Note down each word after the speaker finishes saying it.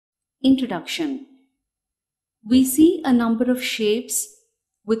Introduction. We see a number of shapes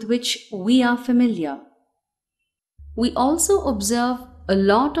with which we are familiar. We also observe a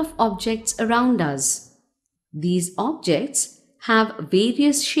lot of objects around us. These objects have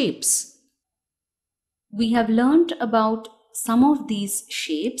various shapes. We have learnt about some of these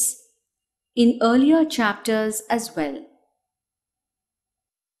shapes in earlier chapters as well.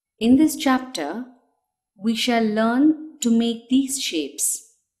 In this chapter, we shall learn to make these shapes.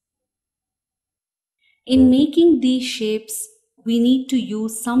 In making these shapes, we need to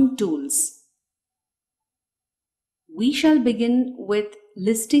use some tools. We shall begin with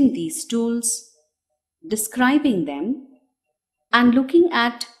listing these tools, describing them, and looking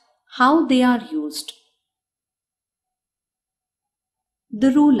at how they are used.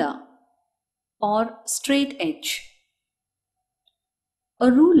 The ruler or straight edge.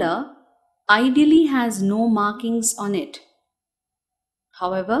 A ruler ideally has no markings on it.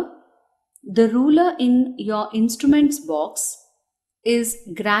 However, the ruler in your instruments box is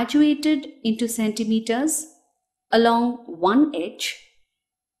graduated into centimeters along one edge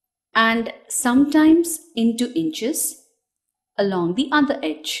and sometimes into inches along the other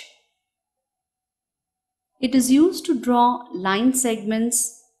edge. It is used to draw line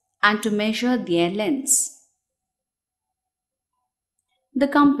segments and to measure their lengths. The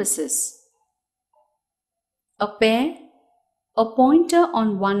compasses. A pear, a pointer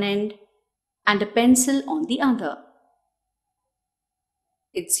on one end and a pencil on the other.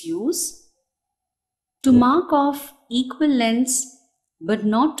 Its use to mark off equal lengths but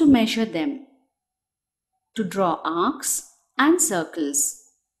not to measure them, to draw arcs and circles.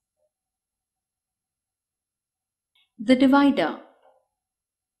 The divider.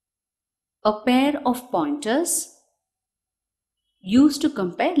 A pair of pointers used to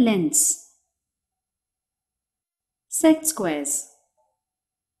compare lengths. Set squares.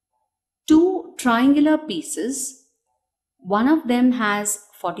 Two triangular pieces, one of them has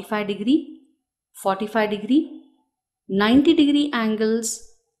 45 degree, 45 degree, 90 degree angles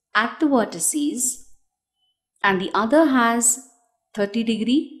at the vertices and the other has 30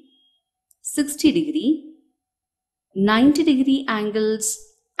 degree, 60 degree, 90 degree angles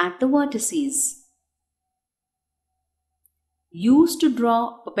at the vertices. Used to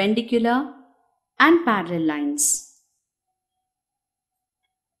draw perpendicular and parallel lines.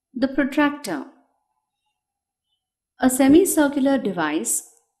 The protractor. A semicircular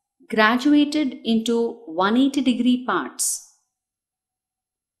device graduated into 180 degree parts.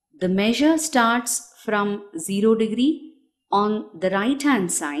 The measure starts from 0 degree on the right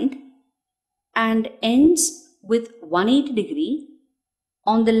hand side and ends with 180 degree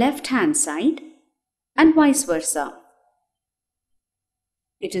on the left hand side and vice versa.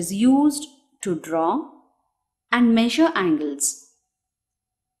 It is used to draw and measure angles.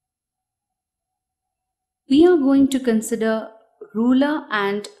 We are going to consider ruler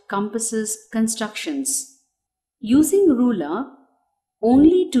and compasses constructions. Using ruler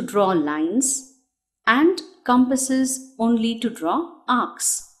only to draw lines and compasses only to draw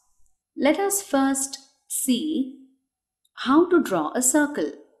arcs. Let us first see how to draw a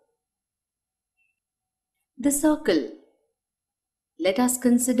circle. The circle. Let us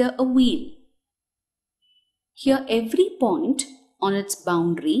consider a wheel. Here every point on its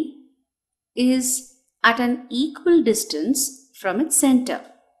boundary is at an equal distance from its center.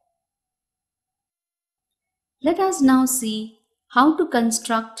 Let us now see how to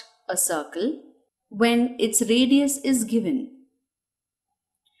construct a circle when its radius is given.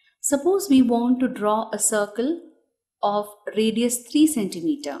 Suppose we want to draw a circle of radius 3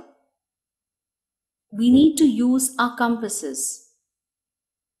 cm. We need to use our compasses.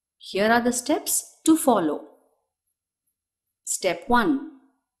 Here are the steps to follow. Step 1.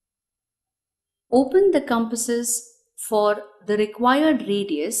 Open the compasses for the required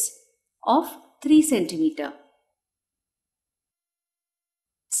radius of 3 cm.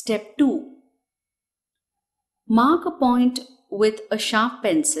 Step 2. Mark a point with a sharp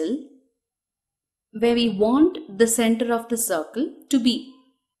pencil where we want the center of the circle to be.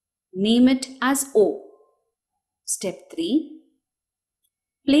 Name it as O. Step 3.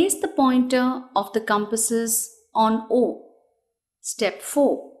 Place the pointer of the compasses on O. Step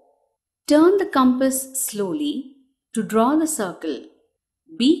 4. Turn the compass slowly to draw the circle.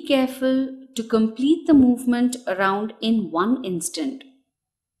 Be careful to complete the movement around in one instant.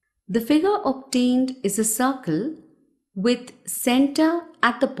 The figure obtained is a circle with center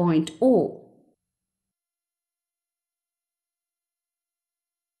at the point O.